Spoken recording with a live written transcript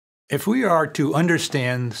If we are to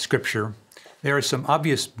understand Scripture, there are some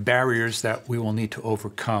obvious barriers that we will need to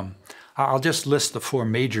overcome. I'll just list the four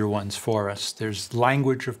major ones for us. There's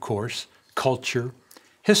language, of course, culture,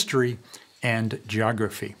 history, and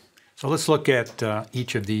geography. So let's look at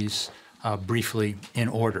each of these briefly in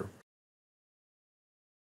order.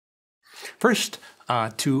 First,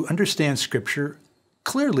 to understand Scripture,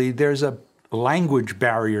 clearly there's a language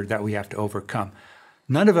barrier that we have to overcome.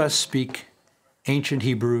 None of us speak ancient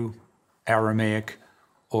Hebrew, Aramaic,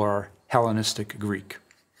 or Hellenistic Greek.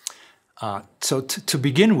 So to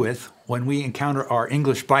begin with, when we encounter our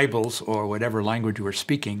English Bibles or whatever language we're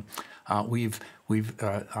speaking, we've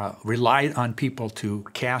relied on people to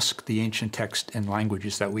cast the ancient text in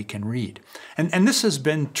languages that we can read. And this has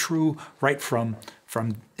been true right from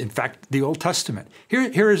in fact, the Old Testament.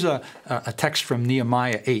 Here is a text from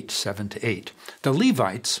Nehemiah 8, 7-8. The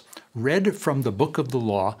Levites read from the book of the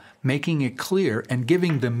law, making it clear and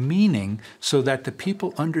giving the meaning so that the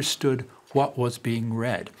people understood what was being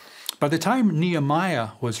read. By the time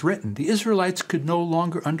Nehemiah was written, the Israelites could no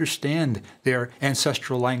longer understand their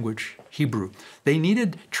ancestral language, Hebrew. They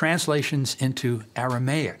needed translations into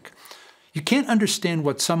Aramaic. You can't understand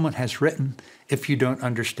what someone has written if you don't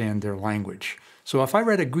understand their language. So if I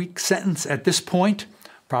read a Greek sentence at this point,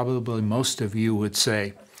 probably most of you would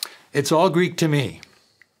say, it's all Greek to me.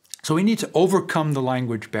 So we need to overcome the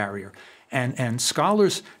language barrier. And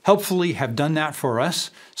scholars helpfully have done that for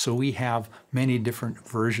us. So we have many different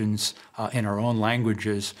versions in our own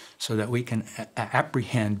languages so that we can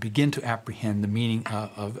begin to apprehend the meaning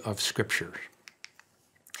of Scripture.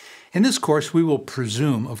 In this course, we will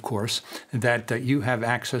presume, of course, that you have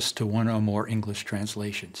access to one or more English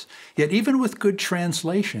translations. Yet even with good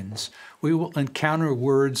translations, we will encounter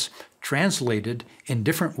words translated in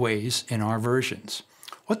different ways in our versions.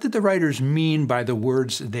 What did the writers mean by the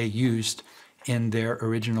words they used in their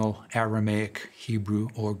original Aramaic, Hebrew,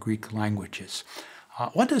 or Greek languages?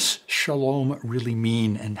 What does shalom really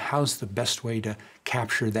mean, and how's the best way to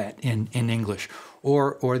capture that in English?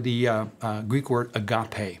 Or the Greek word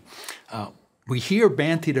agape. We hear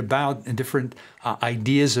bandied about different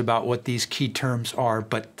ideas about what these key terms are,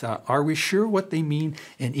 but are we sure what they mean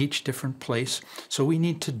in each different place? So we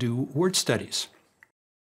need to do word studies.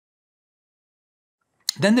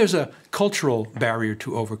 Then there's a cultural barrier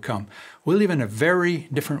to overcome. We live in a very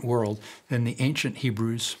different world than the ancient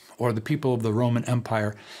Hebrews or the people of the Roman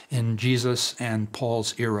Empire in Jesus and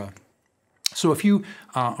Paul's era. So if you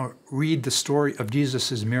read the story of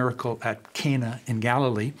Jesus' miracle at Cana in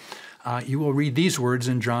Galilee, you will read these words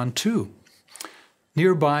in John 2.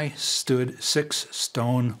 Nearby stood 6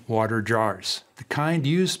 stone water jars, the kind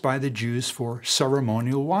used by the Jews for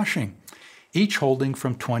ceremonial washing, each holding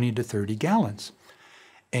from 20 to 30 gallons.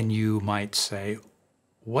 And you might say,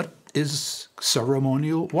 what is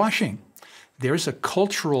ceremonial washing? There's a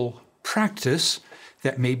cultural practice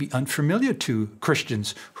that may be unfamiliar to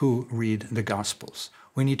Christians who read the Gospels.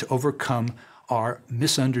 We need to overcome our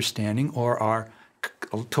misunderstanding or our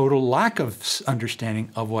total lack of understanding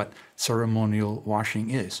of what ceremonial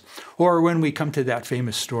washing is. Or when we come to that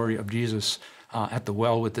famous story of Jesus at the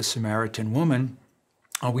well with the Samaritan woman,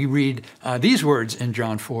 we read these words in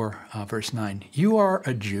John 4, verse 9. You are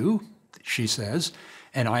a Jew, she says,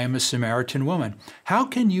 and I am a Samaritan woman. How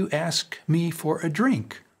can you ask me for a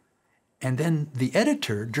drink? And then the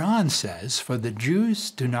editor, John, says, for the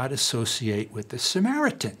Jews do not associate with the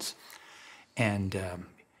Samaritans. And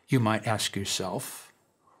you might ask yourself,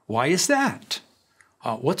 why is that?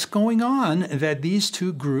 What's going on that these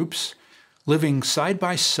two groups living side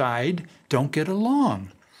by side don't get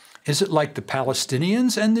along? Is it like the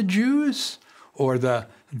Palestinians and the Jews, or the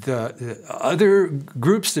other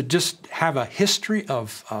groups that just have a history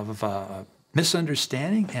of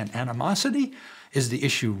misunderstanding and animosity? Is the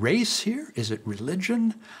issue race here? Is it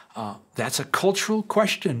religion? That's a cultural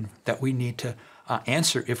question that we need to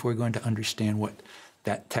answer if we're going to understand what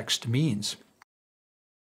that text means.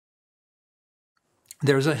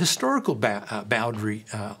 There's a historical boundary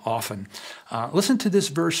often. Listen to this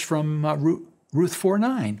verse from Ruth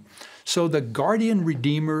 4:9. So the guardian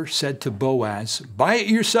redeemer said to Boaz, buy it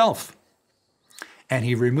yourself. And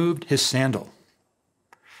he removed his sandal.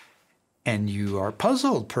 And you are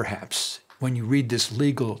puzzled, perhaps, when you read this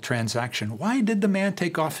legal transaction. Why did the man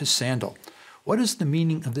take off his sandal? What is the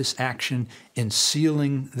meaning of this action in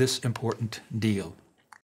sealing this important deal?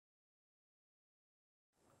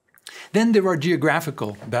 Then there are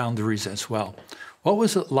geographical boundaries as well. What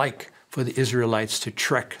was it like for the Israelites to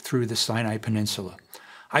trek through the Sinai Peninsula?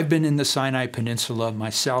 I've been in the Sinai Peninsula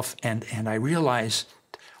myself, and I realized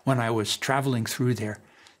when I was traveling through there,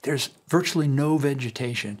 there's virtually no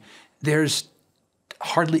vegetation. There's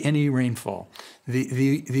hardly any rainfall.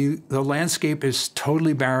 The landscape is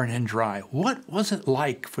totally barren and dry. What was it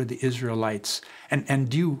like for the Israelites? And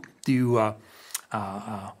do you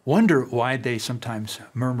wonder why they sometimes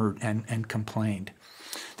murmured and complained?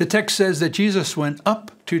 The text says that Jesus went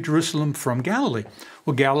up to Jerusalem from Galilee.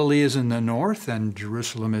 Well, Galilee is in the north and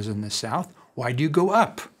Jerusalem is in the south. Why do you go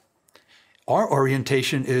up? Our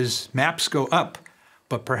orientation is maps go up,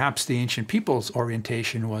 but perhaps the ancient people's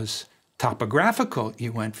orientation was topographical.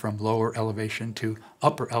 You went from lower elevation to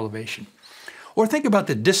upper elevation. Or think about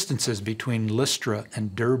the distances between Lystra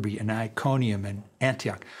and Derbe and Iconium and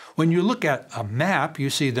Antioch. When you look at a map, you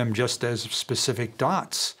see them just as specific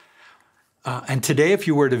dots. And today, if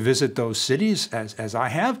you were to visit those cities, as I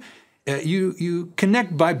have, you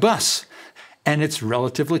connect by bus, and it's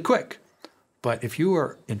relatively quick. But if you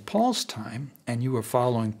were in Paul's time and you were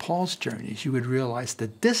following Paul's journeys, you would realize the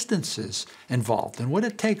distances involved and what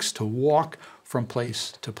it takes to walk from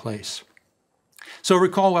place to place. So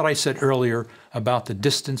recall what I said earlier about the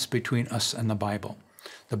distance between us and the Bible.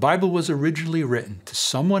 The Bible was originally written to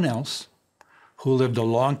someone else who lived a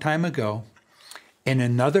long time ago in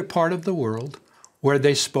another part of the world where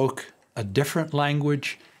they spoke a different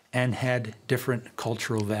language and had different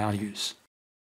cultural values.